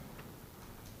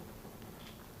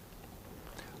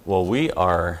Well, we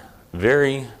are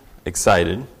very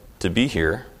excited to be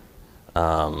here.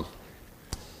 I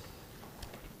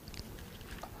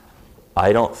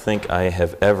don't think I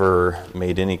have ever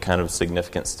made any kind of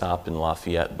significant stop in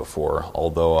Lafayette before,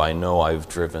 although I know I've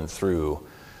driven through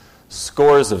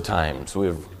scores of times.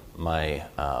 Both my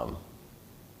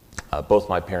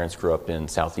parents grew up in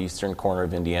southeastern corner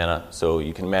of Indiana, so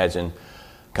you can imagine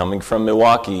coming from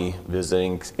Milwaukee,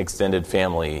 visiting extended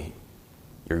family.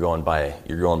 You're going by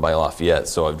Lafayette,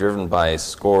 so I've driven by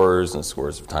scores and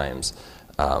scores of times.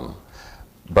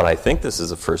 But I think this is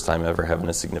the first time ever having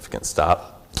a significant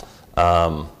stop.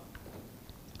 I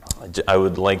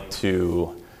would like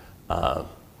to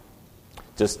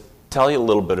just tell you a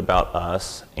little bit about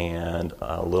us and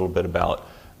a little bit about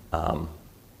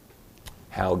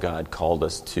how God called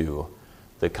us to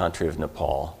the country of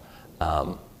Nepal.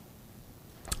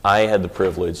 I had the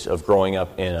privilege of growing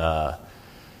up in a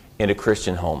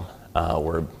Christian home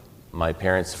where my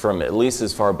parents, from at least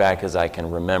as far back as I can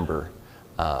remember,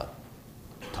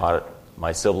 taught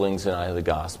my siblings and I the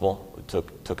gospel,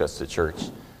 took us to church.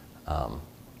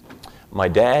 My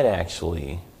dad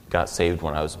actually got saved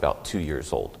when I was about 2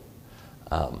 years old.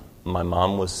 My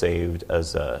mom was saved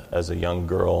as a young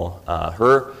girl.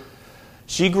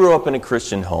 She grew up in a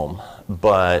Christian home,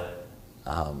 but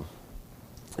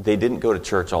they didn't go to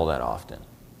church all that often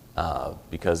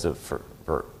because of for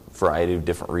a variety of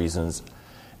different reasons.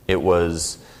 It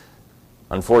was,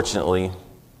 unfortunately,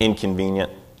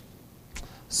 inconvenient.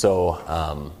 So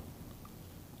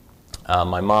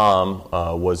my mom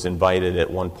was invited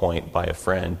at one point by a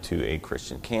friend to a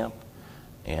Christian camp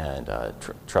and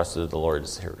trusted the Lord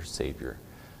as her Savior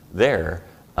there.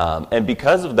 And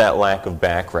because of that lack of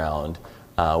background,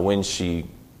 when she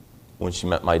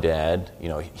met my dad,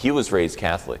 he was raised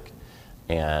Catholic,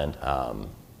 and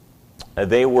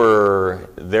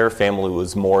their family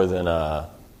was more than a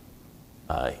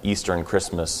Easter and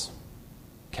Christmas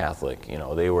Catholic.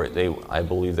 I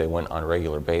believe they went on a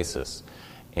regular basis.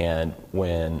 And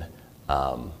when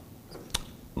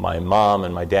my mom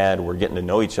and my dad were getting to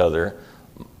know each other,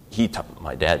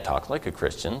 my dad talked like a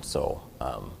Christian, so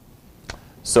my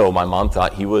mom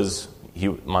thought he was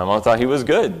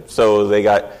good. So they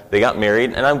got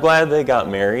married, and I'm glad they got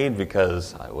married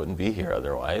because I wouldn't be here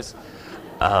otherwise.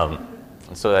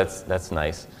 So that's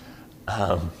nice.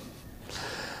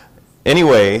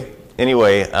 Anyway,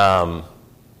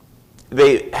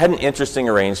 they had an interesting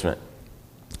arrangement.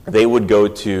 They would go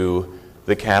to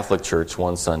the Catholic church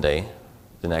one Sunday.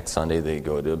 The next Sunday they'd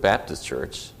go to a Baptist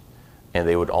church, and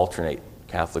they would alternate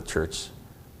Catholic church,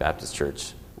 Baptist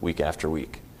church, week after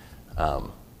week. My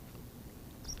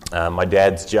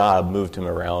dad's job moved him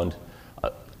around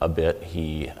a bit.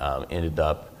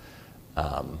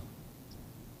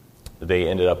 They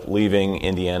ended up leaving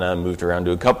Indiana and moved around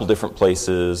to a couple different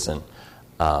places. And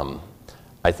I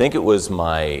think it was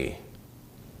my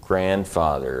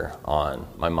grandfather on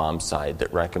my mom's side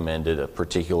that recommended a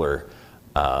particular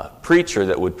preacher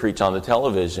that would preach on the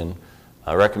television,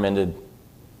 recommended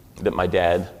that my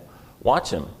dad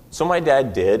watch him. So my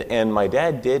dad did, and my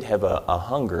dad did have a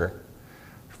hunger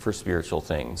for spiritual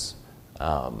things.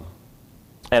 And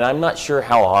I'm not sure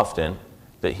how often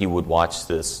that he would watch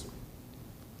this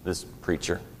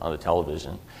preacher on the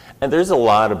television. And there's a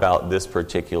lot about this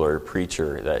particular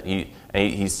preacher that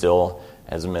he still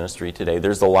has a ministry today.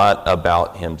 There's a lot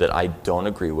about him that I don't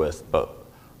agree with, but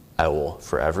I will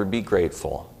forever be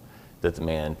grateful that the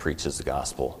man preaches the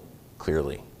gospel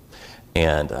clearly.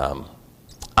 And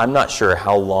I'm not sure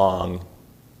how long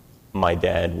my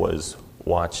dad was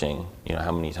watching,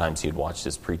 how many times he'd watched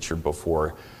this preacher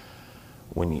before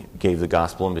when he gave the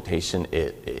gospel invitation,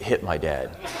 it hit my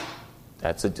dad.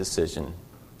 That's a decision.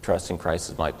 Trusting Christ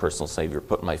as my personal Savior,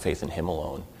 putting my faith in Him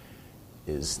alone,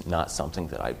 is not something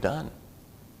that I've done.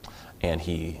 And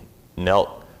he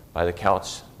knelt by the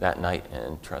couch that night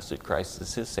and trusted Christ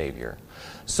as his Savior.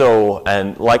 So,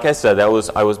 and like I said, I was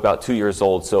about 2 years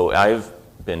old, so I've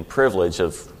had the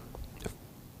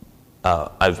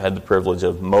privilege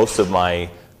of most of my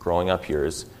growing up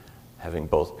years having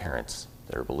both parents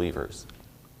that are believers.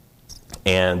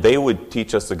 And they would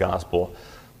teach us the gospel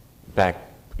back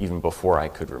even before I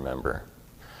could remember.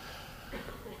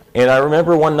 And I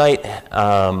remember one night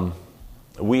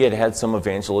we had some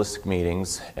evangelistic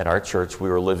meetings at our church. We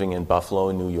were living in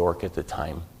Buffalo, New York at the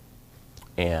time.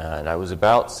 And I was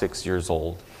about 6 years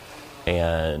old.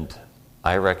 And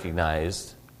I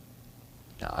recognized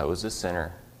I was a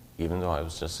sinner, even though I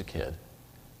was just a kid.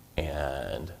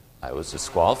 And I was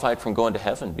disqualified from going to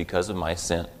heaven because of my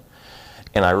sin.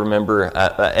 And I remember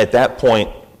at that point,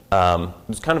 it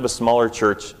was kind of a smaller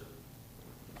church.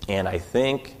 And I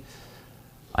think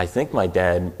I think my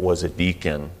dad was a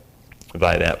deacon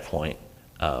by that point,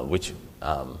 which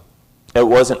it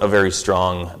wasn't a very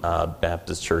strong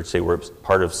Baptist church. They were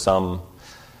part of some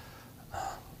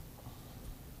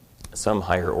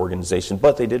higher organization,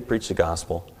 but they did preach the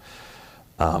gospel.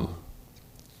 But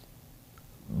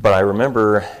I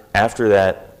remember after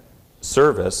that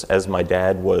service, as my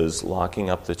dad was locking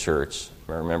up the church,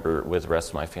 I remember with the rest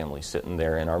of my family sitting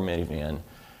there in our minivan,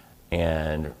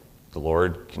 and the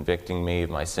Lord convicting me of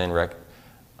my sin,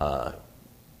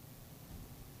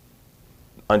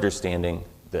 understanding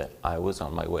that I was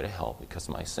on my way to hell because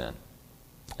of my sin.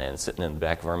 And sitting in the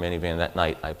back of our minivan that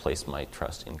night, I placed my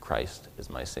trust in Christ as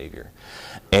my Savior.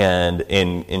 And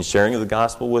in sharing the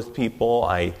gospel with people,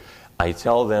 I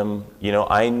tell them,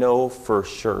 I know for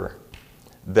sure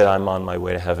that I'm on my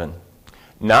way to heaven.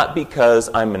 Not because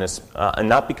I'm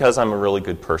a really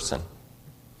good person.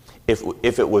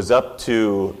 If it was up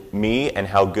to me and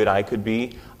how good I could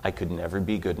be, I could never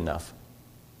be good enough.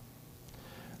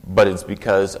 But it's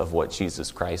because of what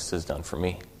Jesus Christ has done for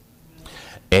me.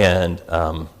 And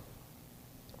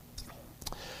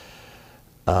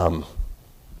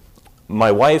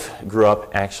my wife grew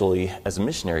up actually as a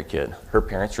missionary kid. Her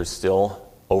parents are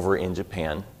still over in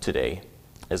Japan today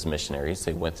as missionaries.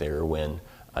 They went there when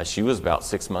she was about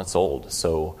 6 months old.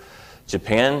 So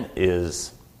Japan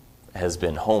has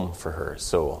been home for her.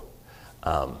 So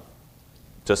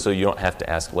just so you don't have to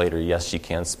ask later, yes, she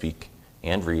can speak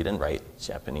and read and write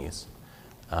Japanese.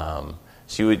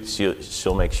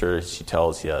 She'll make sure she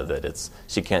tells you that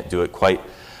she can't do it quite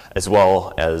as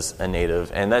well as a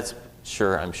native, and I'm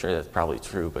sure that's probably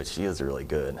true, but she is really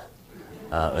good.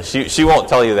 She won't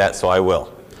tell you that, so I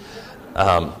will.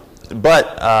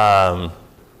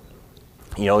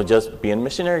 Just being a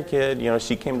missionary kid,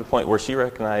 she came to the point where she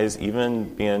recognized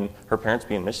even her parents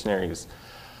being missionaries,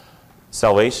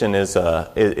 salvation is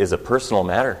a personal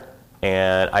matter.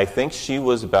 And I think you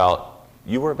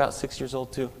were about 6 years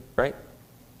old too, right?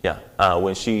 Yeah,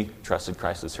 when she trusted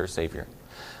Christ as her Savior.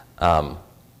 And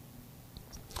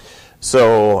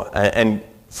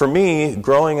for me,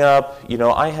 growing up,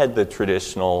 I had the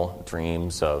traditional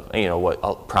dreams of,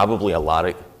 what probably a lot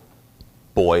of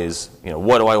boys,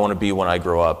 what do I want to be when I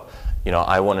grow up?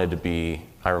 I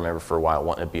remember for a while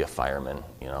wanting to be a fireman,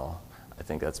 I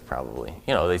think that's probably,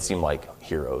 they seem like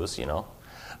heroes, And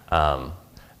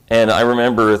I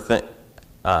remember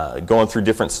going through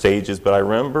different stages, but I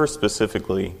remember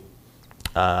specifically,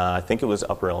 I think it was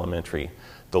upper elementary,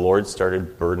 the Lord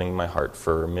started burdening my heart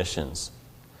for missions.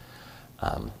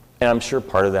 And I'm sure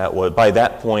part of that was, by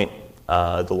that point,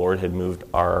 the Lord had moved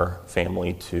our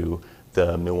family to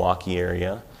the Milwaukee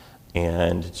area,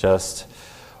 and just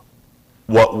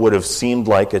what would have seemed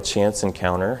like a chance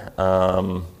encounter,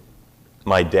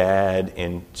 my dad,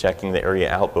 in checking the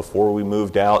area out before we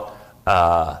moved out,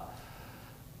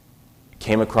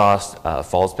 came across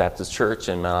Falls Baptist Church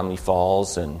in Mount Omni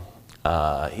Falls, and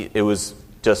it was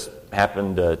just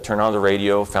happened to turn on the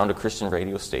radio, found a Christian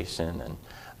radio station, and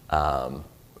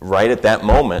right at that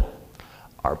moment,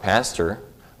 our pastor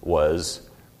was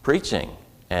preaching.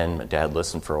 And my dad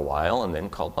listened for a while and then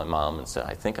called my mom and said,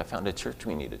 I think I found a church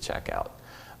we need to check out.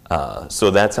 So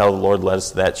that's how the Lord led us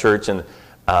to that church, and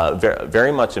very,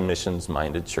 very much a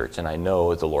missions-minded church, and I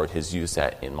know the Lord has used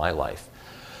that in my life.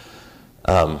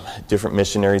 Different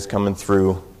missionaries coming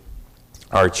through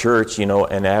our church,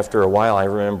 and after a while I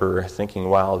remember thinking,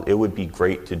 wow, it would be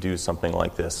great to do something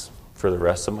like this for the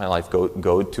rest of my life,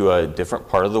 go to a different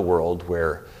part of the world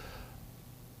where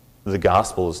the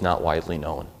gospel is not widely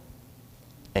known,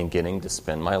 and getting to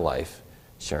spend my life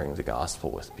sharing the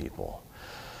gospel with people.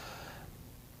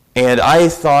 And I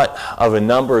thought of a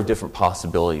number of different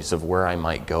possibilities of where I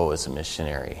might go as a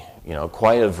missionary,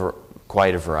 quite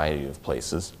a variety of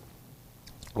places.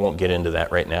 I won't get into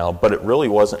that right now, but it really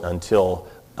wasn't until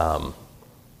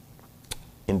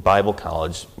in Bible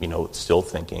college, still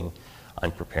thinking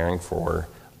I'm preparing for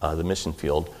the mission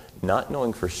field, not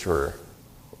knowing for sure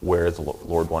where the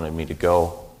Lord wanted me to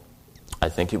go. I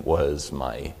think it was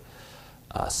my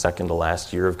second to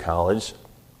last year of college.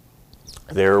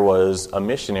 There was a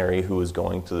missionary who was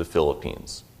going to the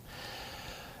Philippines.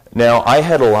 Now, I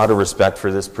had a lot of respect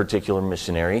for this particular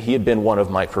missionary. He had been one of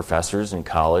my professors in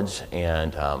college,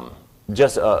 and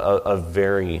just a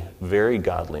very, very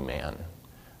godly man.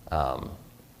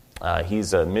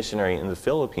 He's a missionary in the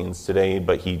Philippines today,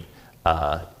 but he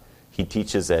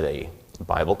teaches at a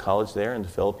Bible college there in the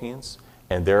Philippines,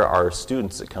 and there are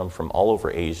students that come from all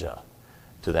over Asia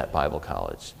to that Bible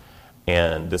college.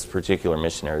 And this particular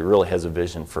missionary really has a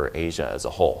vision for Asia as a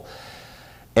whole.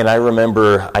 And I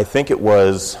remember, I think it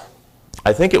was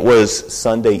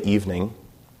Sunday evening,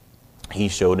 he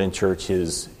showed in church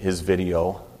his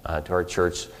video to our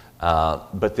church.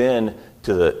 But then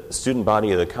to the student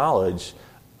body of the college,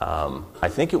 I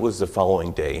think it was the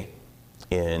following day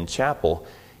in chapel,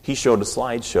 he showed a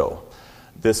slideshow.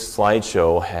 This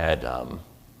slideshow had,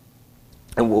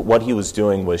 and what he was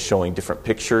doing was showing different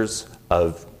pictures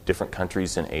of different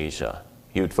countries in Asia.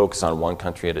 He would focus on one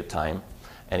country at a time,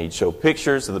 and he'd show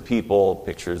pictures of the people,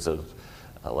 pictures of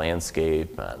a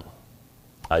landscape,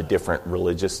 different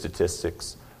religious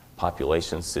statistics,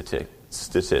 population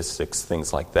statistics,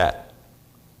 things like that.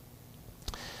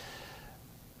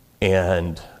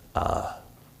 And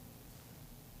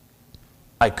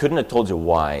I couldn't have told you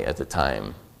why at the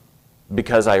time,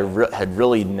 because I had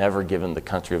really never given the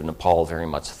country of Nepal very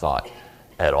much thought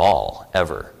at all,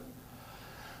 ever.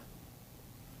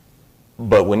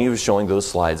 But when he was showing those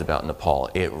slides about Nepal,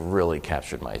 it really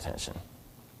captured my attention.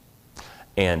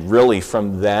 And really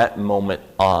from that moment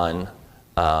on,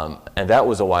 and that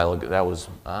was a while ago, that was,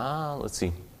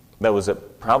 that was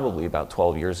probably about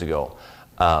 12 years ago.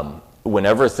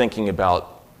 Whenever thinking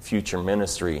about future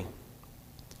ministry,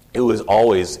 it was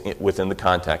always within the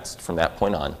context from that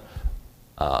point on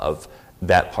of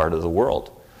that part of the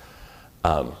world.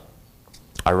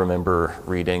 I remember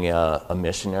reading a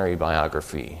missionary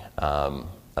biography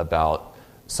about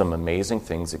some amazing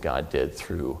things that God did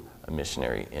through a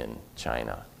missionary in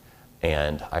China.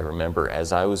 And I remember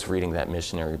as I was reading that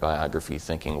missionary biography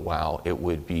thinking, wow, it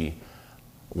would be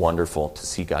wonderful to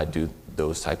see God do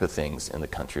those type of things in the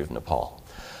country of Nepal.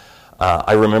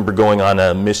 I remember going on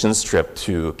a missions trip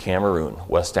to Cameroon,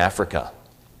 West Africa.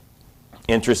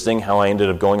 Interesting how I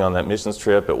ended up going on that missions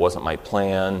trip. It wasn't my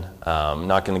plan. I'm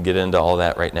not going to get into all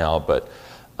that right now, but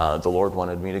the Lord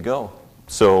wanted me to go.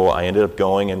 So I ended up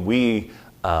going, and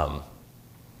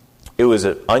it was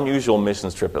an unusual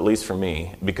missions trip, at least for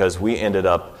me, because we ended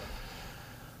up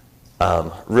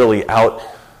really out.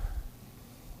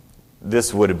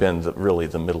 This would have been really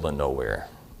the middle of nowhere,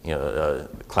 the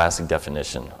classic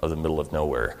definition of the middle of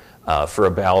nowhere. For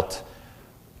about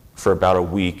a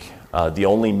week, the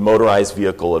only motorized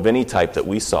vehicle of any type that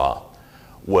we saw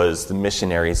was the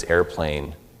missionaries'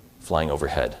 airplane flying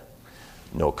overhead.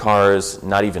 No cars,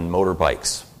 not even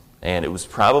motorbikes. And it was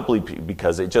probably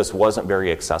because it just wasn't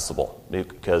very accessible,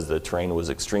 because the terrain was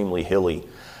extremely hilly.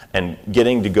 And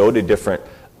getting to go to different,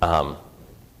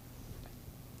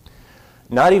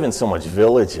 not even so much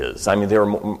villages. I mean, they were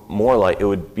more like, it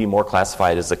would be more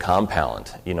classified as a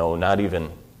compound. Not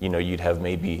even, you'd have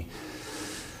maybe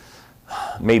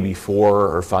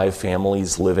 4 or 5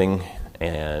 families living,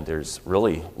 and there's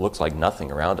really looks like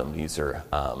nothing around them. These are,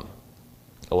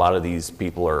 a lot of these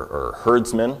people are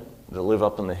herdsmen that live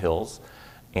up in the hills,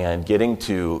 and getting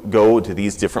to go to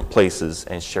these different places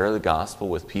and share the gospel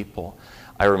with people.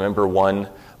 I remember one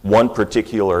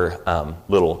particular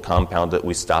little compound that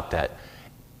we stopped at.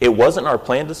 It wasn't our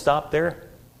plan to stop there.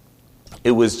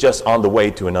 It was just on the way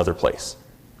to another place,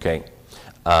 okay?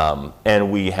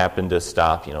 And we happened to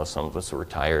stop, some of us were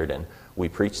tired, and we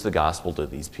preached the gospel to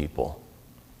these people.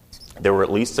 There were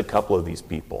at least a couple of these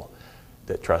people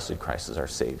that trusted Christ as our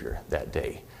Savior that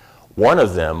day. One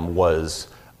of them was,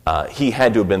 he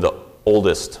had to have been the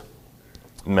oldest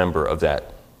member of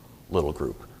that little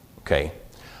group, okay?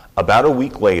 About a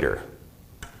week later,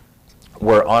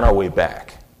 we're on our way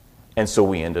back, and so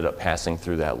we ended up passing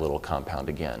through that little compound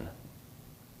again.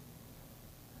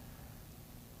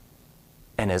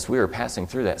 And as we were passing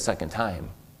through that second time,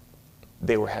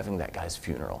 they were having that guy's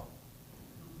funeral.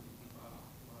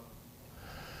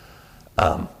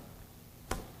 And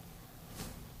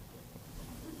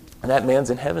that man's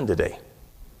in heaven today.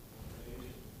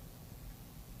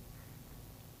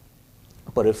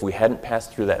 But if we hadn't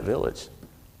passed through that village,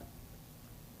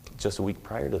 just a week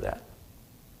prior to that,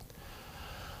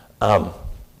 a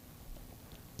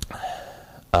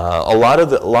lot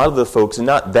of the folks,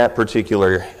 not that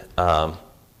particular,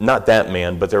 not that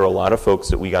man, but there were a lot of folks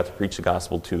that we got to preach the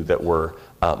gospel to that were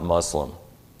Muslim.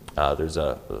 There's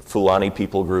a Fulani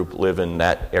people group live in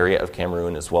that area of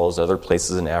Cameroon as well as other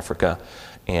places in Africa,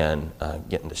 and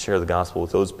getting to share the gospel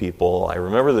with those people. I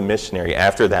remember the missionary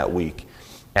after that week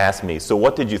asked me, "So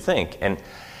what did you think?" And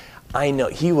I know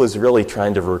he was really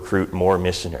trying to recruit more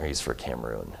missionaries for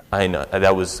Cameroon. I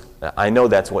know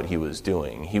that's what he was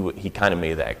doing. He kind of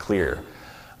made that clear.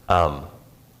 And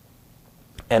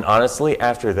honestly,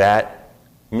 after that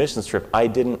mission trip, I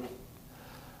didn't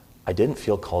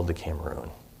feel called to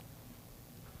Cameroon.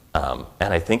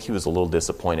 And I think he was a little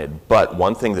disappointed. But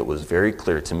one thing that was very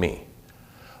clear to me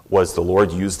was the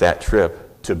Lord used that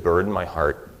trip to burden my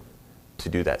heart to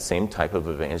do that same type of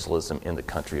evangelism in the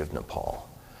country of Nepal.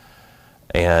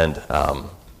 And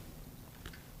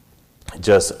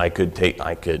I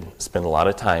could spend a lot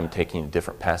of time taking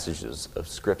different passages of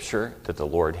Scripture that the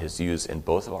Lord has used in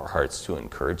both of our hearts to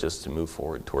encourage us to move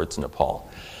forward towards Nepal.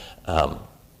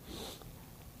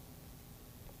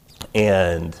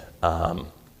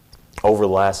 Over the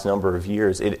last number of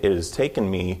years, it has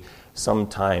taken me some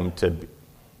time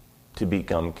to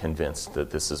become convinced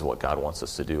that this is what God wants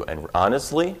us to do. And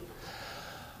honestly,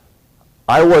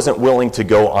 I wasn't willing to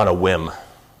go on a whim.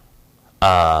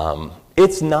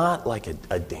 It's not like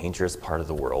a dangerous part of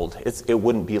the world. It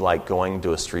wouldn't be like going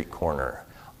to a street corner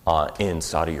in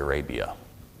Saudi Arabia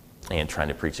and trying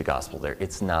to preach the gospel there.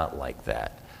 It's not like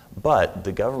that. But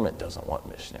the government doesn't want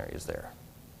missionaries there.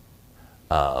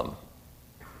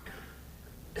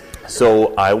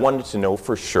 So I wanted to know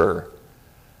for sure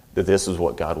that this is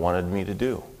what God wanted me to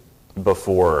do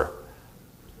before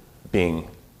being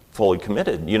fully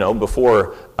committed,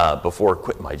 before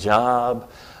quitting my job,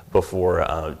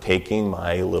 before taking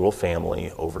my little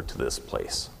family over to this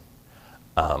place.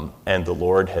 And the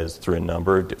Lord has,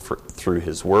 through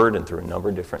His Word and through a number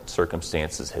of different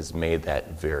circumstances, has made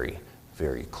that very,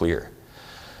 very clear.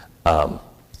 And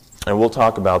we'll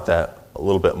talk about that a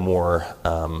little bit more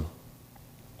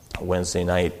Wednesday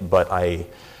night. But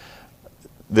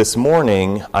this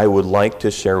morning, I would like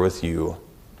to share with you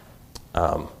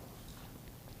a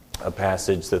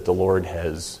passage that the Lord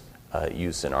has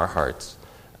used in our hearts.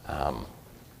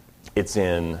 It's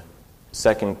in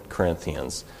 2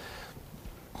 Corinthians.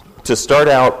 To start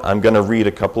out, I'm going to read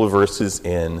a couple of verses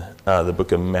in the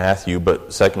book of Matthew,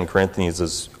 but 2 Corinthians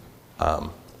is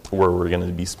where we're going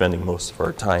to be spending most of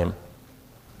our time.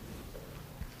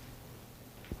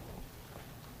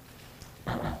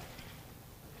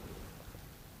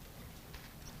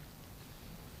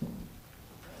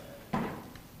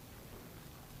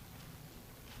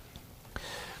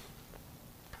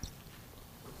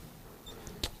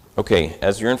 Okay,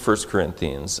 as you're in 1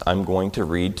 Corinthians, I'm going to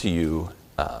read to you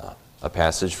a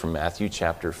passage from Matthew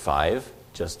chapter 5,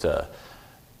 just to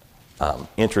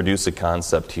introduce a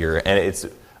concept here. And it's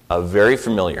very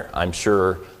familiar. I'm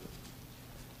sure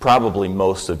probably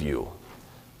most of you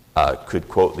could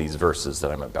quote these verses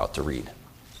that I'm about to read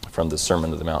from the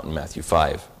Sermon on the Mount in Matthew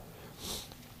 5.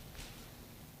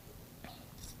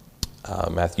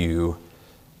 Matthew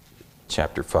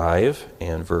chapter 5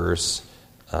 and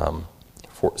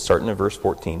starting in verse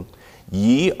 14.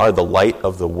 Ye are the light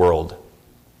of the world.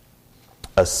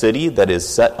 A city that is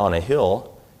set on a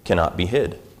hill cannot be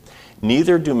hid.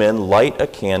 Neither do men light a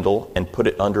candle and put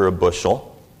it under a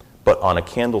bushel, but on a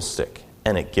candlestick,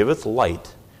 and it giveth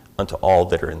light unto all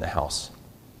that are in the house.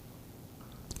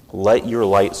 Let your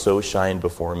light so shine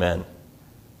before men,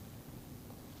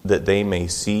 that they may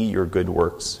see your good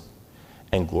works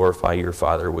and glorify your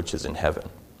Father which is in heaven.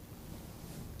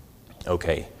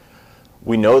 Okay,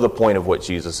 we know the point of what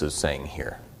Jesus is saying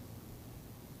here.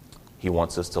 He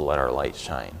wants us to let our light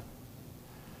shine.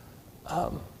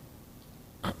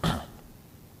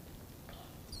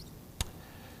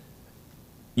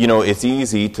 It's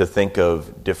easy to think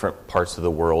of different parts of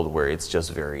the world where it's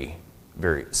just very,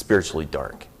 very spiritually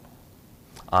dark.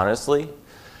 Honestly,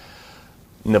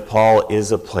 Nepal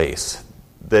is a place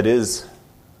that is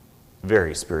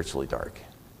very spiritually dark.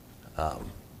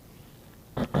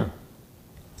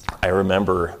 I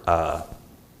remember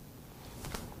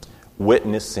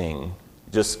witnessing,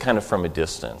 just kind of from a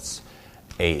distance,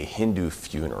 a Hindu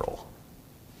funeral.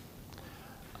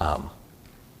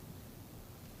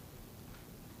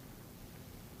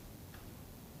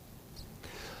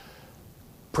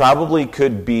 Probably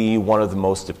could be one of the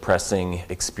most depressing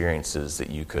experiences that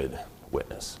you could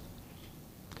witness.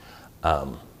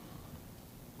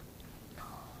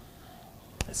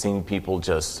 Seeing people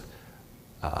just,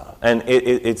 and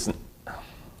it's, I'm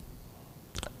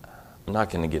not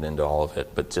going to get into all of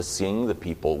it, but just seeing the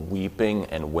people weeping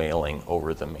and wailing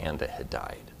over the man that had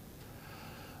died.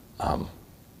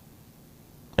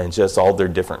 And just all their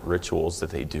different rituals that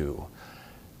they do.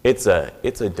 It's a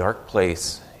dark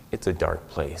place. It's a dark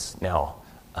place. Now,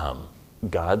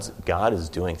 God is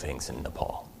doing things in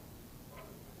Nepal.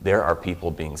 There are people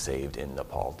being saved in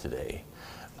Nepal today.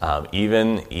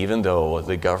 Even though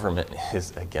the government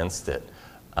is against it,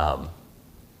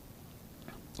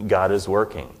 God is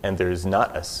working. And there's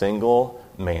not a single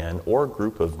man or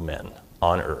group of men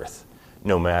on earth,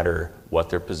 no matter what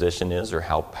their position is or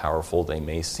how powerful they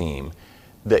may seem,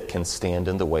 that can stand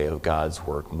in the way of God's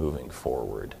work moving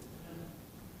forward.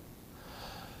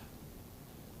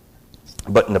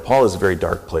 But Nepal is a very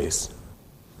dark place.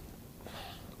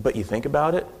 But you think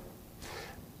about it,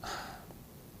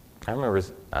 I remember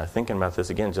thinking about this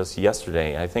again just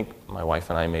yesterday. I think my wife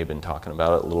and I may have been talking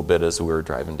about it a little bit as we were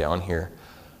driving down here.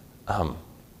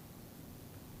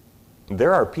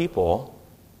 there are people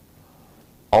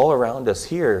all around us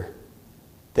here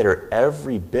that are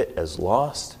every bit as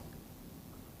lost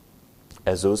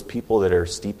as those people that are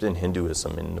steeped in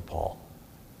Hinduism in Nepal.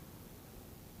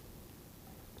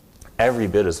 Every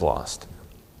bit as lost.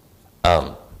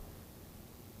 And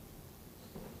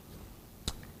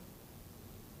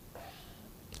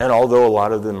although a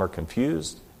lot of them are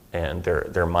confused and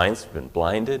their minds have been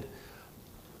blinded,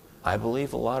 I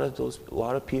believe a lot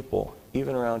of people,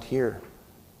 even around here,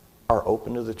 are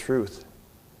open to the truth.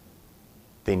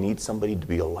 They need somebody to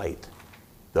be a light,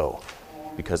 though,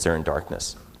 because they're in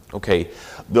darkness. Okay,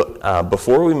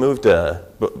 before we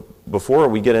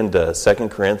get into 2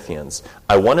 Corinthians,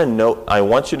 I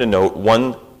want you to note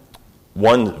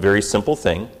one very simple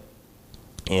thing.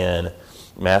 In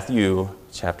Matthew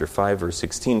chapter 5, verse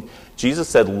 16, Jesus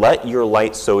said, "Let your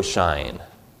light so shine."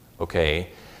 Okay?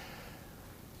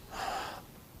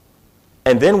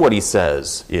 And then what he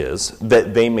says is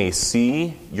that they may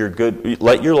see your good,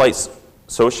 let your light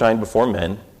so shine before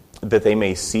men that they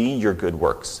may see your good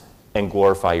works and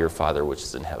glorify your Father which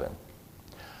is in heaven.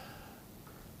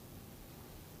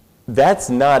 That's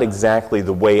not exactly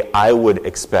the way I would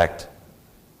expect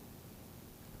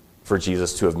for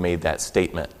Jesus to have made that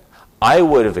statement. I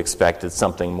would have expected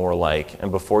something more like,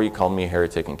 and before you call me a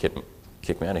heretic and kick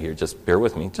me out of here, just bear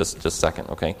with me, just a second,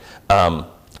 okay?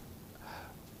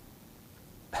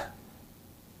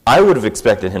 I would have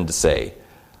expected him to say,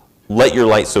 "Let your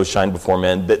light so shine before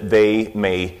men that they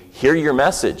may hear your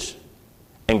message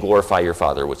and glorify your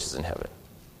Father which is in heaven."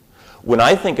 When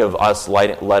I think of us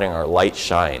letting our light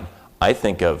shine, I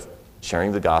think of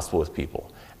sharing the gospel with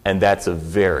people, and that's a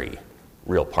very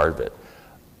real part of it.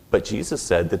 But Jesus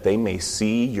said that they may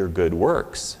see your good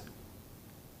works.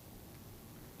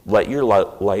 Let your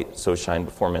light so shine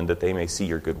before men that they may see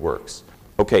your good works.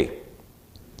 Okay.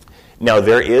 Now,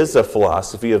 there is a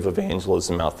philosophy of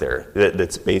evangelism out there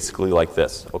that's basically like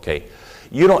this. Okay.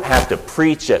 You don't have to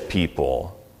preach at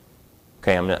people.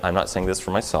 Okay, I'm not saying this for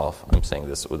myself. I'm saying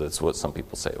that's what some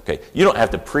people say. Okay. You don't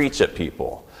have to preach at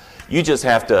people. You just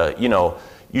have to,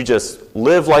 you just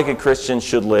live like a Christian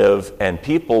should live, and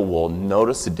people will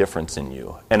notice a difference in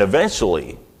you. And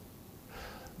eventually,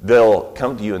 they'll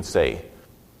come to you and say,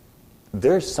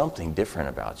 "There's something different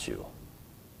about you.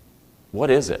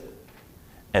 What is it?"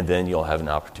 And then you'll have an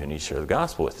opportunity to share the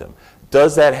gospel with them.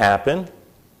 Does that happen?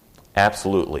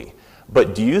 Absolutely.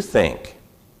 But do you think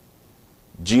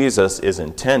Jesus is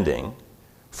intending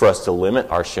for us to limit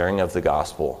our sharing of the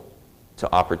gospel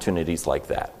to opportunities like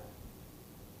that?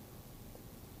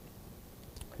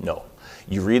 No.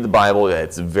 You read the Bible,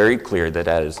 it's very clear that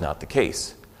that is not the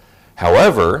case.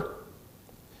 However,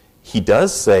 he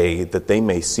does say that they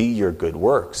may see your good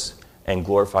works and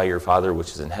glorify your Father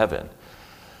which is in heaven.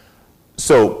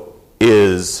 So,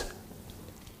 is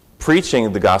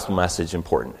preaching the gospel message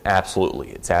important? Absolutely.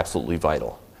 It's absolutely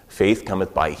vital. Faith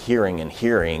cometh by hearing, and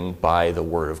hearing by the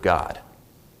word of God.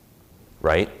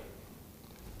 Right?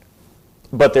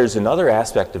 But there's another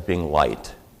aspect of being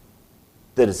light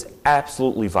that is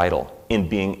absolutely vital in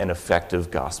being an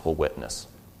effective gospel witness.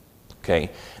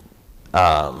 Okay?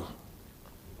 Now,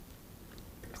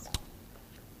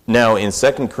 in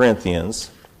 2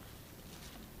 Corinthians,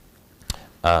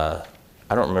 I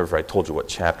don't remember if I told you what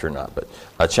chapter or not, but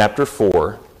chapter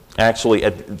 4, actually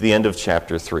at the end of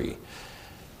chapter 3,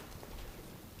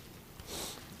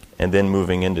 and then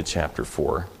moving into chapter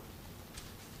 4.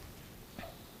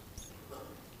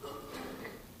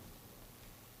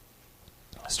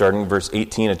 Starting verse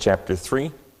 18 of chapter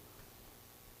 3.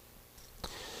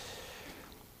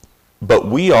 "But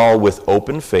we all with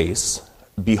open face,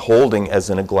 beholding as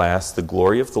in a glass the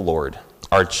glory of the Lord,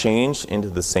 are changed into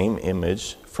the same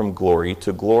image from glory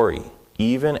to glory,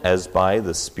 even as by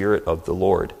the Spirit of the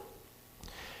Lord.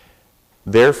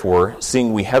 Therefore,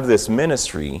 seeing we have this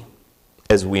ministry,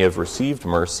 as we have received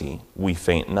mercy, we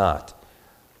faint not,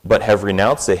 but have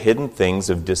renounced the hidden things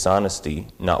of dishonesty,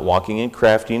 not walking in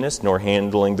craftiness, nor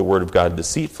handling the word of God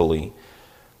deceitfully,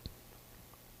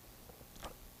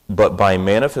 but by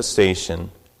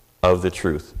manifestation of the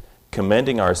truth,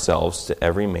 commending ourselves to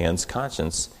every man's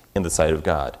conscience in the sight of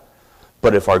God.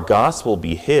 But if our gospel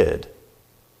be hid,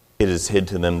 it is hid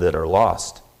to them that are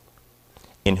lost,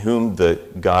 in whom the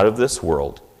God of this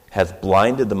world hath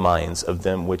blinded the minds of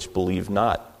them which believe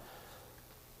not,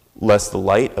 lest the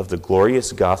light of the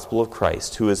glorious gospel of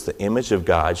Christ, who is the image of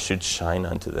God, should shine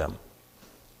unto them.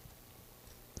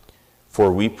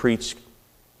 For we preach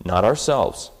not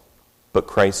ourselves, but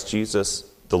Christ Jesus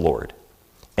the Lord,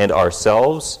 and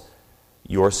ourselves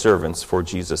your servants for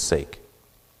Jesus' sake.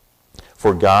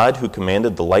 For God, who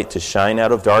commanded the light to shine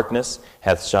out of darkness,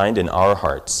 hath shined in our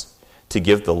hearts, to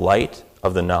give the light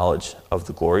of the knowledge of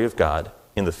the glory of God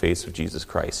in the face of Jesus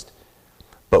Christ.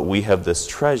 But we have this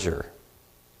treasure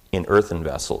in earthen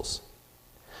vessels,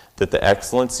 that the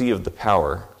excellency of the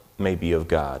power may be of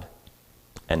God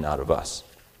and not of us.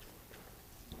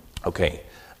 Okay,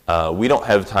 we don't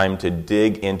have time to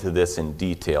dig into this in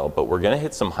detail, but we're going to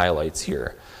hit some highlights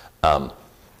here.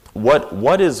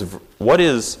 What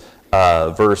is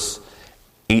verse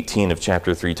 18 of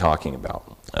chapter 3 talking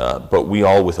about? But we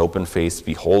all with open face,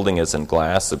 beholding as in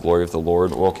glass the glory of the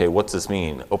Lord. Well, okay, what's this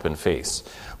mean, open face?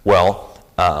 Well,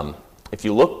 if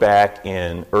you look back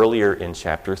earlier in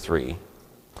chapter 3,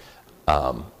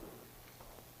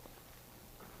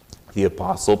 the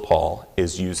Apostle Paul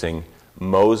is using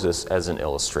Moses as an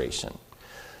illustration.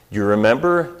 You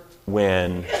remember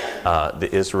when the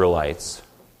Israelites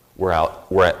were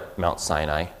at Mount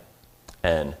Sinai,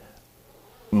 and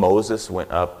Moses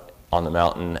went up on the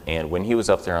mountain, and when he was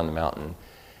up there on the mountain,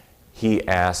 he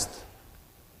asked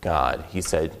God, he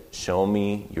said, "Show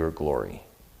me your glory."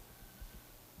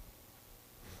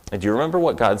 And do you remember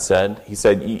what God said? He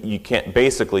said, you can't,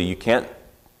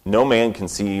 no man can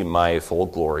see my full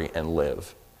glory and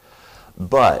live.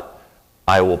 But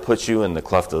I will put you in the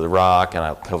cleft of the rock, and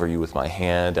I'll cover you with my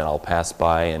hand, and I'll pass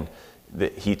by. And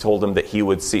he told him that he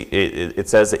would see. It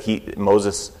says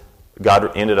that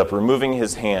God ended up removing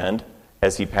his hand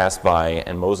as he passed by,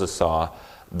 and Moses saw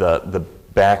the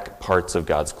back parts of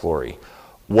God's glory.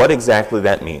 What exactly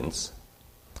that means,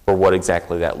 or what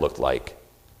exactly that looked like,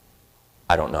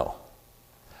 I don't know.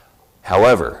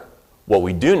 However, what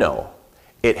we do know,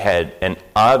 it had an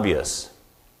obvious,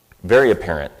 very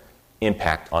apparent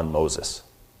impact on Moses,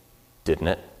 didn't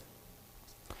it?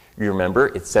 You remember,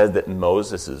 it said that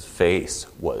Moses' face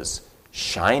was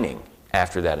shining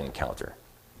after that encounter.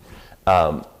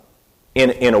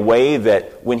 In a way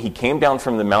that when he came down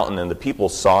from the mountain and the people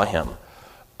saw him,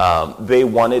 they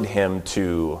wanted him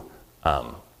to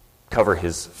cover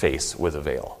his face with a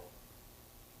veil,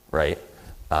 right?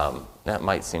 That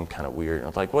might seem kind of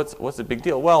weird. Like, what's the big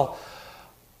deal? Well,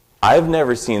 I've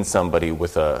never seen somebody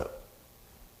where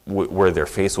their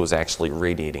face was actually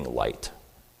radiating light.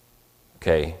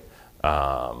 Okay?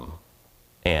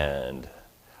 And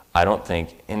I don't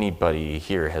think anybody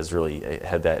here has really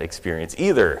had that experience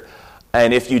either.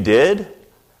 And if you did,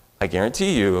 I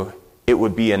guarantee you, it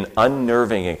would be an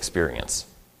unnerving experience.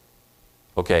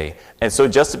 Okay? And so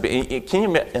can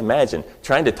you imagine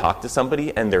trying to talk to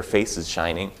somebody and their face is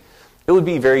shining? It would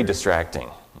be very distracting,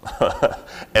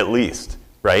 at least,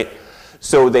 right?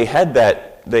 So they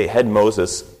had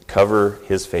Moses cover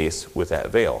his face with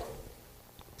that veil.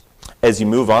 As you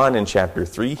move on in chapter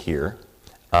 3 here,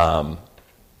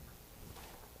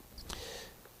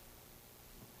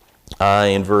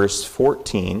 in verse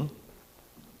 14,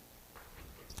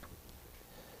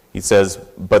 he says,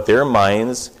 but their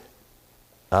minds,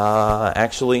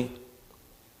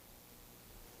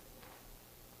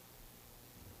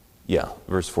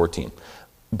 verse 14.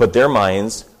 But their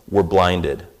minds were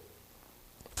blinded.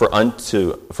 For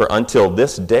until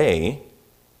this day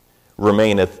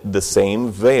remaineth the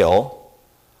same veil.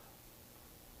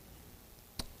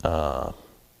 The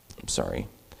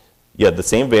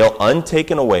same veil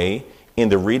untaken away in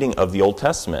the reading of the Old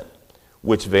Testament,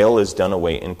 which veil is done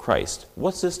away in Christ.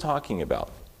 What's this talking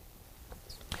about?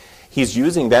 He's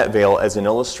using that veil as an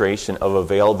illustration of a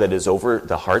veil that is over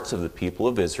the hearts of the people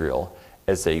of Israel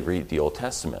as they read the Old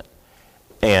Testament.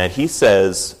 And he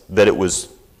says that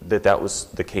that was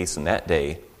the case in that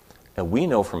day. And we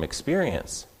know from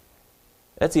experience,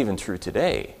 that's even true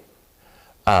today.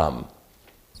 God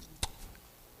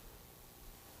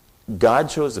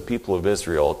chose the people of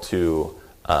Israel to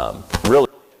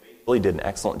really did an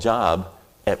excellent job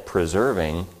at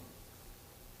preserving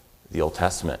the Old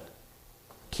Testament,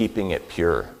 keeping it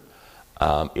pure.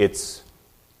 It's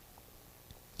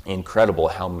incredible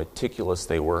how meticulous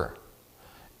they were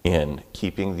in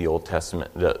keeping the Old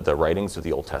Testament, the writings of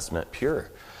the Old Testament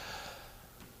pure.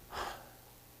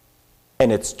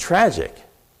 And it's tragic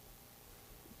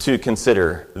to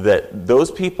consider that those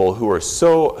people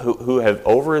who have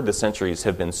over the centuries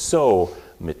have been so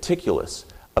meticulous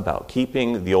about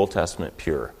keeping the Old Testament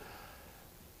pure.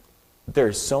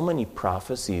 There's so many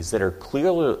prophecies that are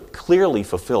clearly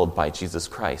fulfilled by Jesus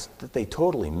Christ that they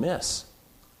totally miss.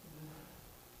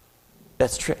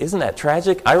 Isn't that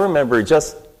tragic? I remember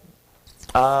just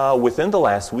within the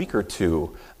last week or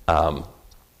two,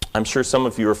 I'm sure some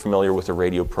of you are familiar with the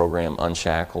radio program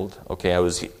Unshackled. Okay, I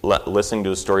was listening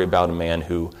to a story about a man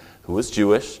who was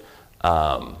Jewish,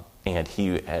 and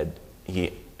he had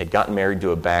gotten married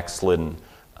to a backslidden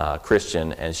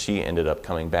Christian, and she ended up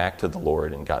coming back to the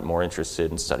Lord and got more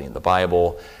interested in studying the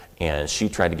Bible, and she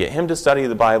tried to get him to study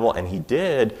the Bible, and he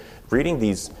did, reading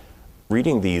these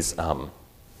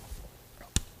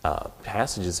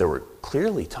passages that were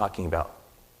clearly talking about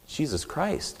Jesus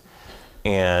Christ.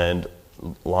 And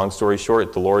long story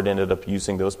short, the Lord ended up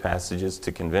using those passages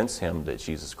to convince him that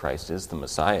Jesus Christ is the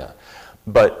Messiah.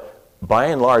 But by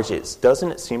and large,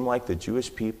 doesn't it seem like the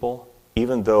Jewish people,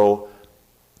 even though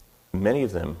many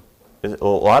of them, a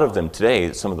lot of them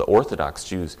today, some of the Orthodox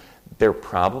Jews, they're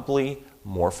probably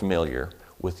more familiar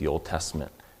with the Old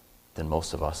Testament than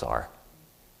most of us are.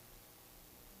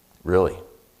 Really.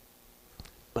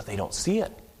 But they don't see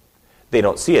it. They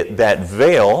don't see it. That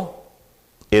veil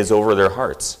is over their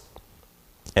hearts.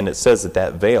 And it says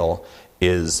that veil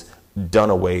is done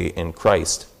away in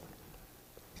Christ.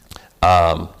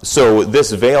 So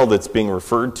this veil that's being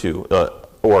referred to,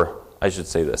 or I should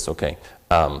say this, okay.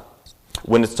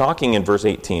 When it's talking in verse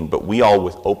 18, but we all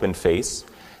with open face,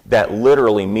 that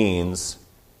literally means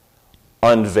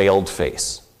unveiled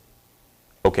face.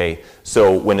 Okay,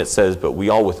 so when it says, but we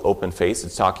all with open face,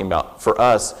 it's talking about for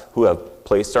us who have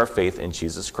placed our faith in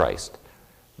Jesus Christ.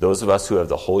 Those of us who have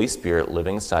the Holy Spirit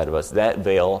living inside of us, that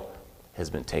veil has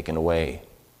been taken away.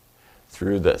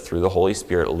 Through the Holy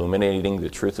Spirit illuminating the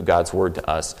truth of God's word to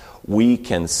us, we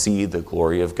can see the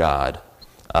glory of God.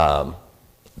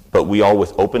 But we all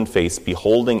with open face,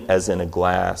 beholding as in a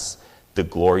glass the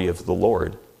glory of the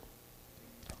Lord,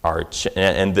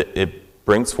 it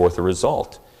brings forth a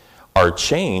result, are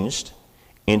changed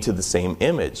into the same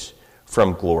image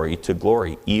from glory to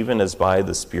glory, even as by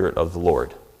the Spirit of the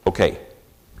Lord. Okay.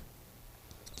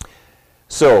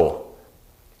 So,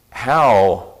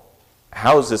 how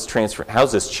is this transfer?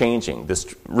 How's this changing?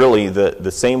 This really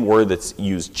the same word that's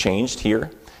used, changed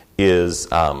here, is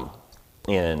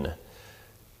in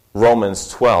Romans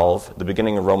 12, the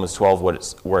beginning of Romans 12,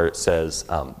 where it says,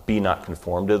 "Be not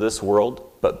conformed to this world,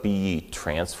 but be ye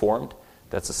transformed."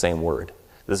 That's the same word.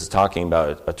 This is talking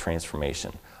about a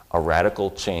transformation, a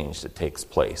radical change that takes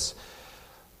place.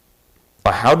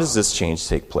 But how does this change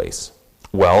take place?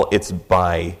 Well, it's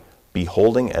by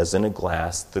beholding as in a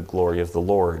glass the glory of the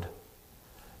Lord.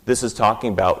 This is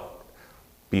talking about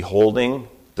beholding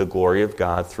the glory of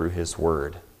God through His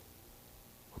Word.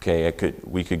 Okay,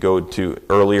 we could go to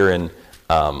earlier in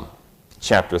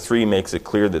chapter 3, makes it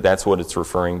clear that that's what it's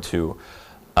referring to.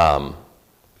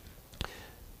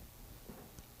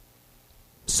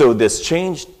 So this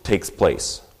change takes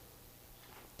place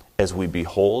as we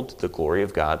behold the glory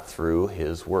of God through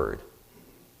His Word.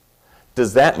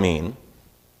 Does that mean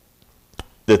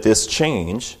that this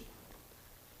change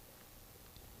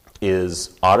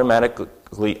is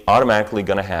automatically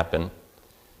going to happen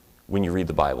when you read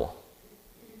the Bible?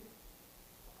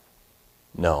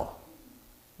 No,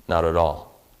 not at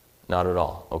all. Not at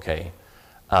all, okay?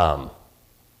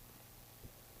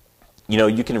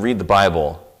 You can read the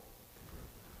Bible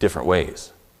different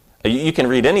ways. You can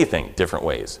read anything different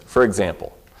ways. For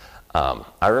example,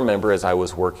 I remember as I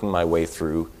was working my way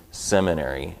through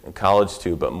seminary, in college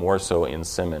too, but more so in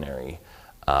seminary,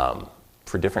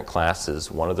 for different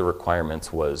classes, one of the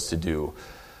requirements was to do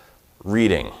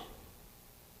reading.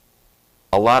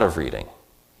 A lot of reading.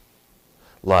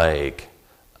 Like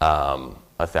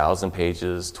 1,000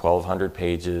 pages, 1,200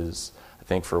 pages. I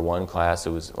think for one class it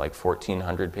was like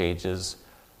 1,400 pages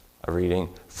of reading.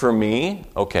 For me,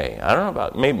 okay, I don't know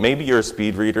about, maybe you're a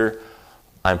speed reader.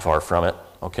 I'm far from it,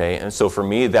 okay? And so for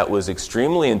me, that was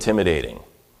extremely intimidating,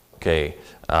 okay?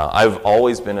 I've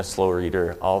always been a slow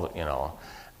reader,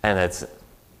 and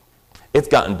it's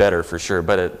gotten better for sure,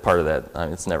 but part of that,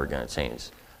 it's never going to change.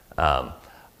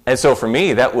 And so for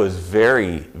me, that was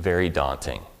very, very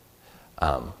daunting.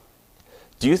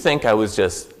 Do you think I was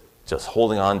just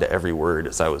holding on to every word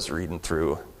as I was reading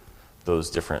through those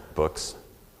different books?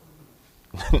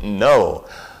 No.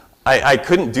 I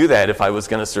couldn't do that if I was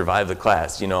going to survive the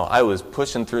class. I was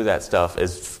pushing through that stuff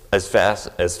as fast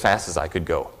as I could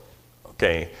go.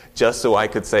 Okay? Just so I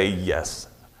could say, yes,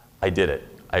 I did it.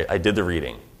 I did the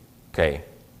reading. Okay?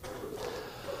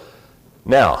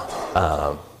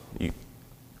 Now,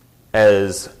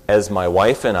 as my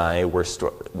wife and I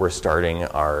were starting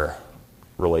our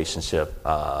relationship,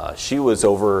 she was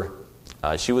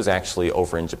actually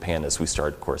over in Japan as we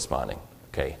started corresponding.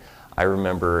 Okay, I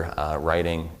remember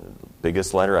writing the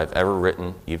biggest letter I've ever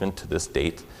written, even to this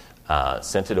date.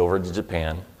 Sent it over to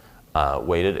Japan.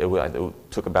 Waited.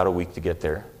 It took about a week to get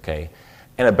there. Okay,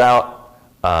 and about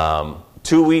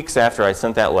 2 weeks after I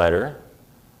sent that letter,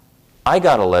 I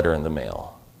got a letter in the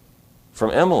mail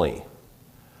from Emily.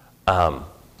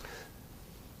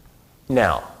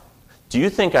 Now, do you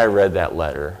think I read that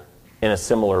letter in a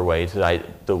similar way to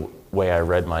the way I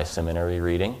read my seminary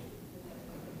reading?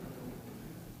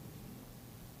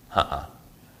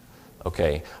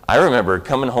 Okay, I remember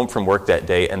coming home from work that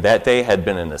day, and that day had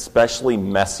been an especially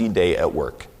messy day at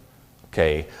work.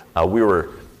 Okay,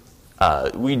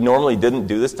 we normally didn't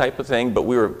do this type of thing, but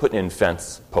we were putting in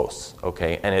fence posts.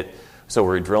 Okay, and so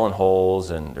we're drilling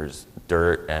holes, and there's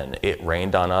dirt, and it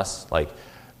rained on us,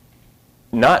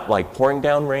 not like pouring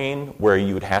down rain where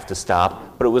you would have to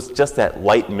stop, but it was just that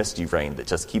light misty rain that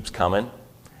just keeps coming.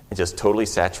 It just totally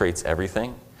saturates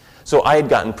everything. So I had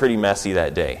gotten pretty messy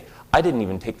that day. I didn't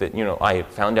even take I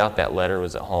found out that letter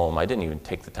was at home. I didn't even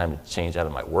take the time to change out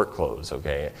of my work clothes,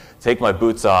 okay? Take my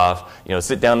boots off,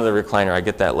 sit down in the recliner, I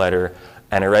get that letter,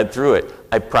 and I read through it.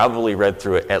 I probably read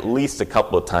through it at least a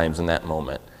couple of times in that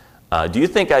moment. Do you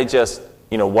think I just,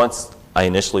 once I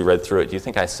initially read through it, do you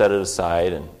think I set it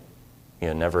aside and,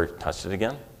 never touched it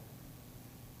again?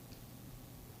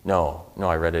 No,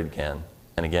 I read it again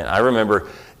and again. I remember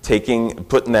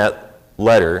putting that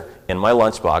letter in my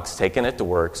lunchbox, taking it to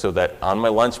work so that on my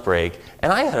lunch break,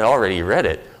 and I had already read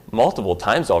it multiple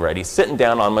times already, sitting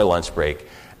down on my lunch break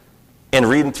and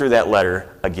reading through that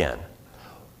letter again.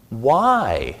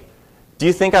 Why? Do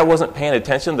you think I wasn't paying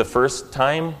attention the first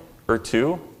time or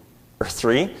two or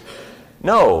three?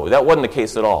 No, that wasn't the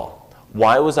case at all.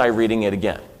 Why was I reading it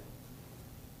again?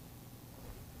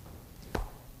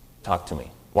 Talk to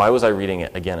me. Why was I reading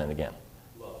it again and again?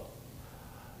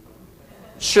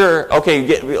 Sure. Okay,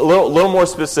 get a little more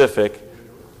specific.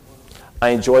 I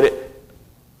enjoyed it.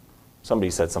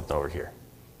 Somebody said something over here.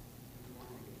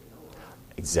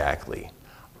 Exactly.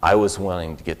 I was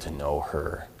wanting to get to know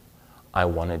her. I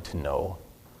wanted to know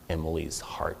Emily's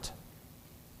heart.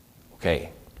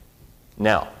 Okay.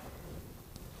 Now,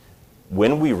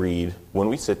 when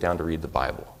we sit down to read the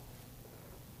Bible,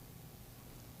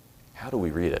 how do we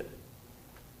read it?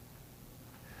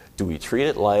 Do we treat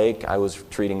it like I was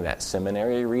treating that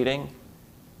seminary reading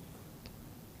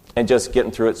and just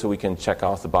getting through it so we can check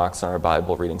off the box on our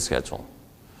Bible reading schedule?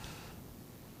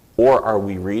 Or are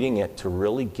we reading it to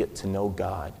really get to know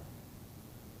God,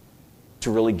 to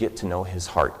really get to know His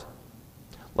heart?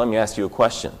 Let me ask you a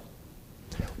question.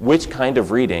 Which kind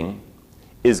of reading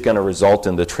is going to result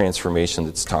in the transformation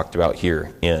that's talked about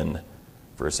here in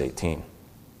verse 18?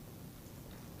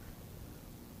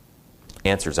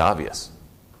 Answer's obvious,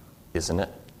 isn't it?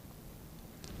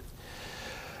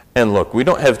 And look, we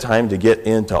don't have time to get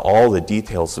into all the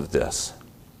details of this.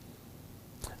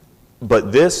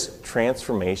 But this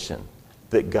transformation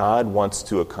that God wants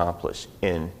to accomplish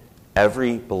in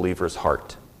every believer's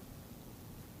heart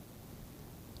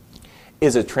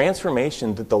is a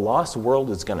transformation that the lost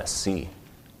world is going to see.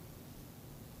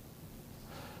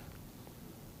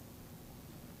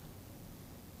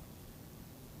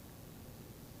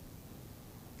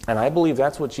 And I believe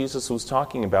that's what Jesus was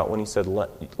talking about when he said,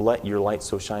 let your light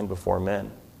so shine before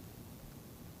men.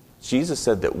 Jesus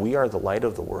said that we are the light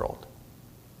of the world.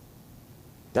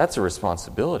 That's a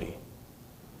responsibility.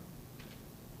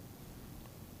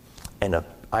 And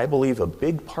I believe a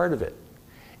big part of it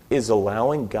is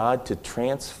allowing God to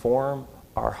transform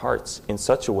our hearts in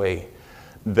such a way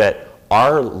that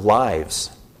our lives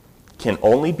can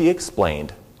only be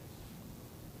explained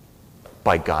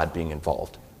by God being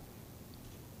involved.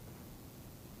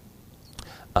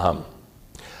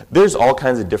 There's all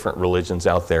kinds of different religions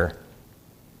out there.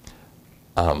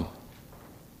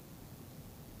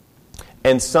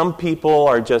 And some people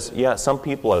are some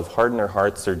people have hardened their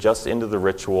hearts. They're just into the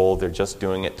ritual. They're just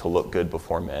doing it to look good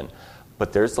before men.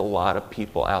 But there's a lot of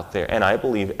people out there, and I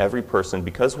believe every person,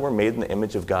 because we're made in the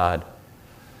image of God,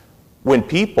 when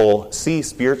people see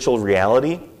spiritual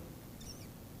reality,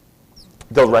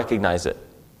 they'll recognize it.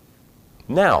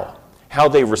 Now, how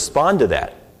they respond to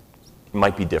that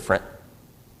might be different.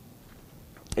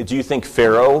 Do you think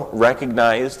Pharaoh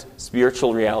recognized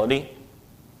spiritual reality?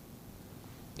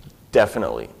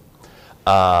 Definitely.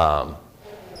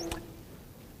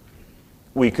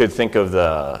 We could think of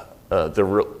the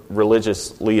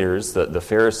religious leaders, the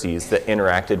Pharisees that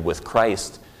interacted with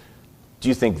Christ. Do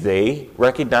you think they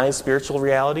recognized spiritual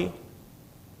reality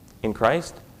in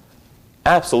Christ?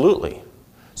 Absolutely.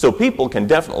 So people can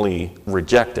definitely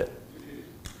reject it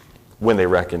when they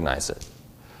recognize it.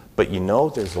 But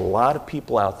there's a lot of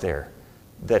people out there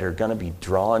that are going to be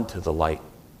drawn to the light.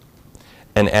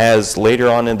 And as later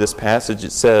on in this passage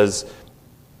it says,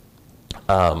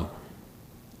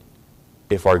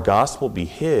 if our gospel be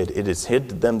hid, it is hid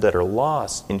to them that are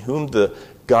lost, in whom the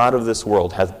God of this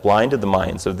world hath blinded the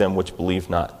minds of them which believe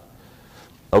not.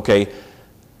 Okay,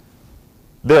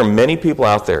 there are many people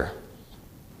out there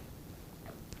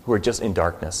who are just in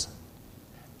darkness,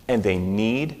 and they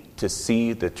need to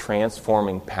see the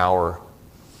transforming power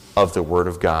of the Word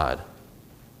of God.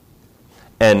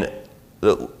 And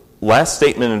last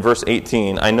statement in verse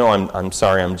 18, I know I'm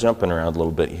sorry, I'm jumping around a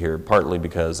little bit here, partly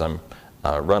because I'm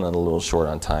running a little short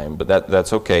on time, but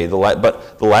that's okay.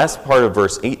 But the last part of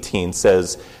verse 18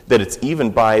 says that it's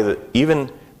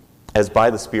even as by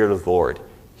the Spirit of the Lord.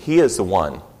 He is the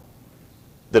one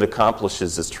that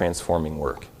accomplishes this transforming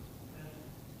work.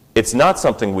 It's not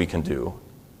something we can do.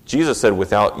 Jesus said,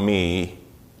 without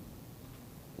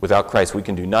Christ, we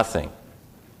can do nothing.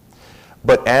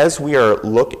 But as we are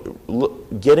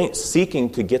seeking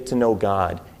to get to know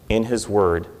God in His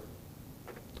Word,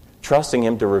 trusting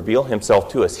Him to reveal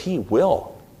Himself to us, He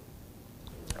will.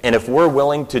 And if we're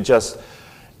willing to just,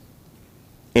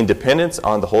 in dependence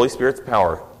on the Holy Spirit's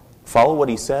power, follow what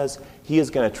He says, He is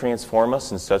going to transform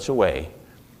us in such a way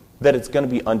that it's going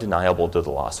to be undeniable to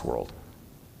the lost world.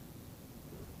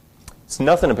 It's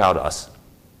nothing about us.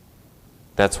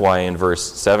 That's why in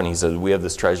verse 7 he says, we have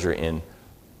this treasure in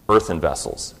earthen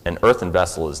vessels. An earthen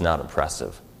vessel is not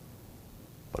impressive.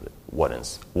 But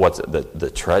what's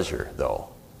the treasure, though,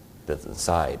 that's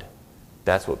inside?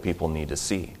 That's what people need to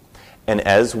see. And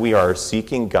as we are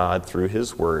seeking God through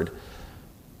His Word,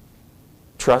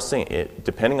 trusting it,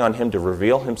 depending on Him to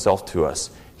reveal Himself to us,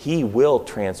 He will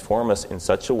transform us in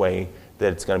such a way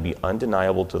that it's going to be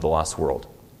undeniable to the lost world.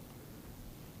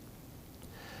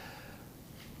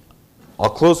 I'll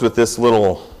close with this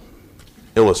little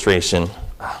illustration.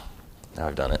 Now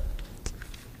I've done it.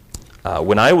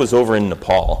 When I was over in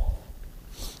Nepal,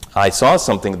 I saw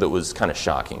something that was kind of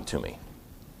shocking to me.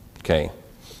 Okay?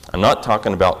 I'm not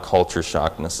talking about culture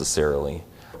shock necessarily.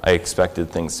 I expected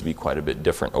things to be quite a bit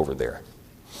different over there.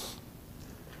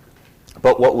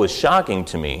 But what was shocking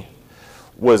to me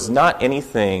was not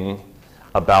anything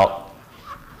about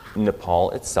Nepal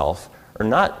itself, or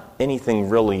not anything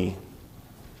really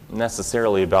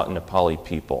necessarily about Nepali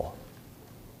people.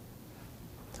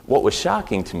 What was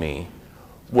shocking to me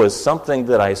was something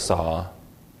that I saw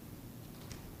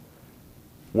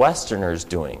Westerners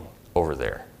doing over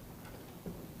there.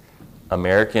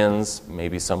 Americans,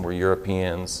 maybe some were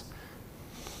Europeans.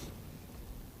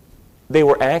 They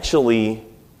were actually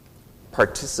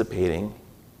participating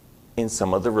in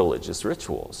some of the religious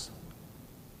rituals.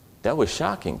 That was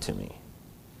shocking to me.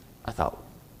 I thought,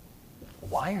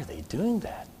 why are they doing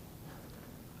that?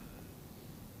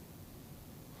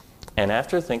 And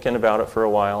after thinking about it for a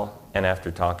while, and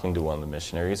after talking to one of the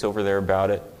missionaries over there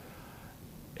about it,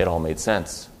 it all made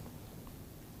sense.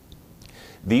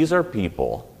 These were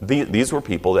people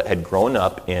that had grown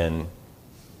up in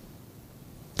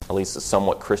at least a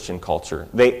somewhat Christian culture.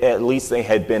 At least they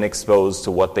had been exposed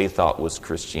to what they thought was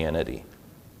Christianity.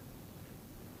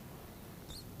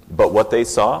 But what they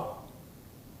saw,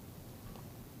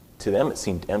 to them it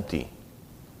seemed empty.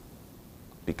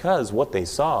 Because what they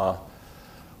saw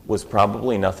was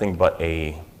probably nothing but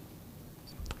a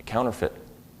counterfeit.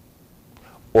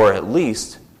 Or at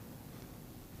least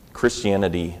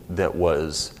Christianity that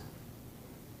was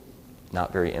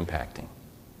not very impacting.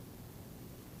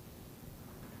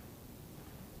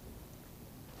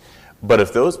 But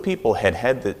if those people had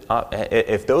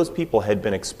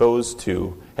been exposed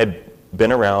to, had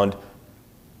been around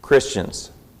Christians,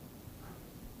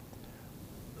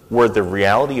 where the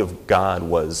reality of God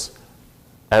was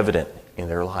evident in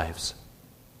their lives,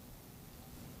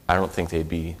 I don't think they'd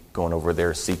be going over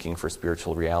there seeking for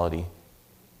spiritual reality.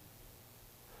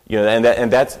 You know,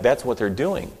 and that's what they're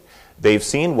doing. They've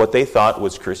seen what they thought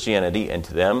was Christianity, and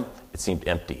to them, it seemed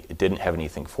empty. It didn't have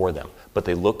anything for them. But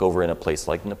they look over in a place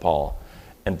like Nepal,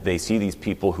 and they see these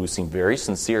people who seem very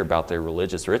sincere about their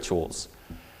religious rituals.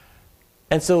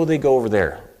 And so they go over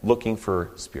there, looking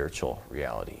for spiritual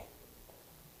reality.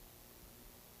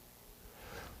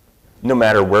 No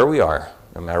matter where we are,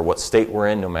 no matter what state we're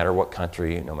in, no matter what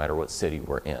country, no matter what city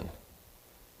we're in,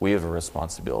 we have a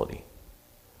responsibility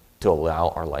to allow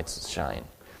our lights to shine.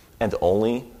 And the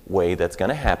only way that's going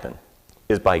to happen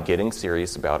is by getting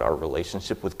serious about our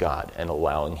relationship with God and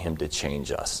allowing Him to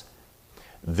change us.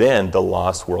 Then the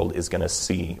lost world is going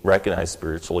to recognize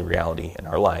spiritual reality in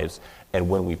our lives, and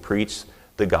when we preach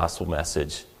the gospel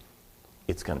message,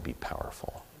 it's going to be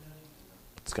powerful.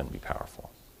 It's going to be powerful.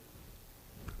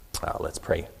 Let's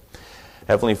pray.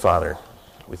 Heavenly Father,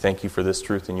 we thank You for this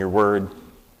truth in Your word.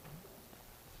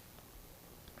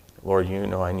 Lord, You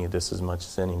know I need this as much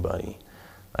as anybody.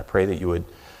 I pray that You would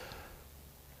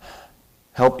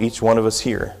help each one of us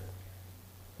here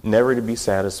never to be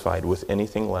satisfied with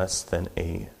anything less than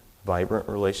a vibrant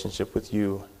relationship with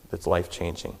You that's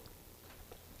life-changing.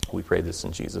 We pray this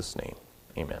in Jesus' name.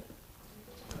 Amen.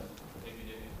 Thank you,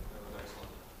 David. That was excellent.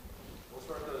 We'll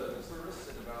start the service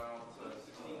in about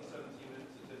 16, 17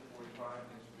 minutes at 10:45.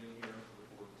 Thanks for being here.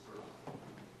 Look forward to the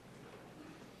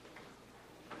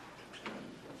service.